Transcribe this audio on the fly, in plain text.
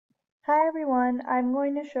Hi everyone, I'm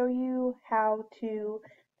going to show you how to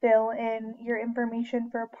fill in your information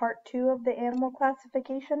for part 2 of the animal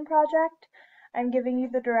classification project. I'm giving you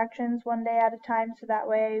the directions one day at a time so that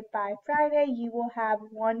way by Friday you will have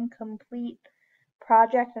one complete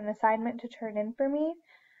project and assignment to turn in for me.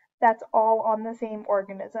 That's all on the same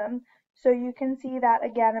organism. So you can see that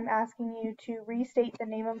again I'm asking you to restate the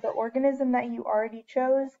name of the organism that you already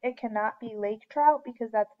chose. It cannot be lake trout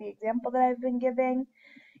because that's the example that I've been giving.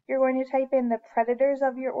 You're going to type in the predators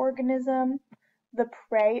of your organism, the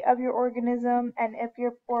prey of your organism, and if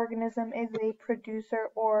your organism is a producer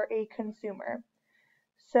or a consumer.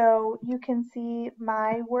 So you can see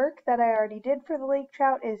my work that I already did for the lake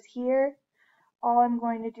trout is here. All I'm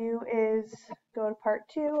going to do is go to part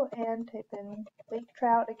 2 and type in lake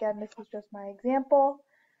trout. Again, this is just my example.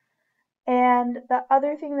 And the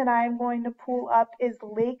other thing that I'm going to pull up is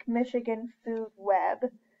Lake Michigan Food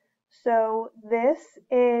Web. So this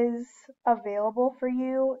is available for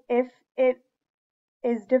you. If it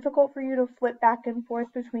is difficult for you to flip back and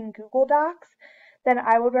forth between Google Docs, then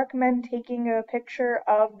I would recommend taking a picture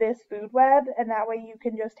of this food web, and that way you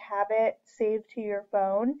can just have it saved to your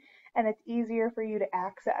phone and it's easier for you to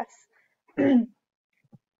access.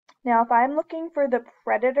 Now, if I'm looking for the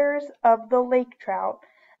predators of the lake trout,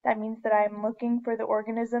 that means that I'm looking for the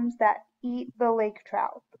organisms that eat the lake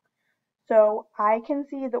trout. So I can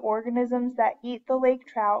see the organisms that eat the lake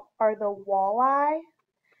trout are the walleye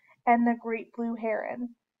and the great blue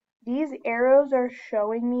heron. These arrows are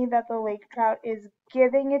showing me that the lake trout is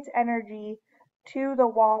giving its energy to the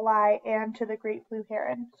walleye and to the great blue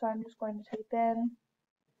heron. So I'm just going to type in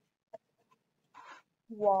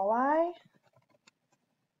walleye,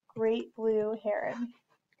 great blue heron.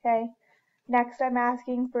 Okay. Next, I'm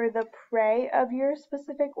asking for the prey of your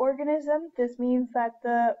specific organism. This means that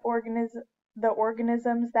the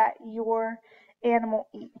organisms that your animal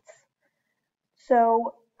eats.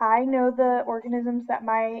 So I know the organisms that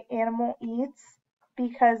my animal eats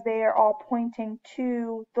because they are all pointing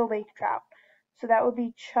to the lake trout. So that would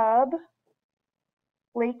be chub,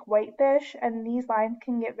 lake whitefish, and these lines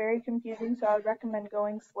can get very confusing, so I would recommend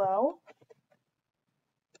going slow.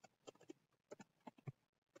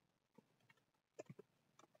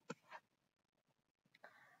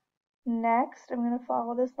 Next, I'm going to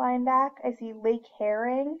follow this line back. I see lake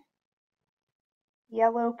herring,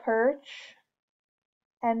 yellow perch,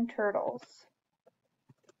 and turtles.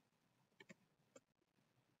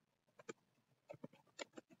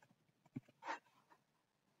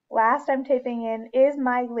 Last, I'm typing in, is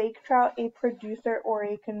my lake trout a producer or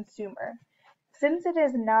a consumer? Since it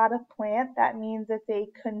is not a plant, that means it's a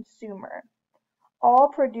consumer. All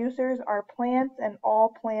producers are plants and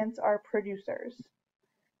all plants are producers.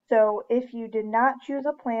 So if you did not choose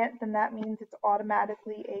a plant, then that means it's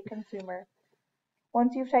automatically a consumer.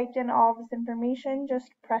 Once you've typed in all this information,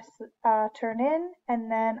 just press turn in,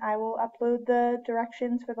 and then I will upload the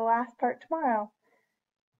directions for the last part tomorrow.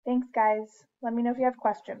 Thanks, guys. Let me know if you have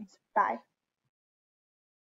questions. Bye.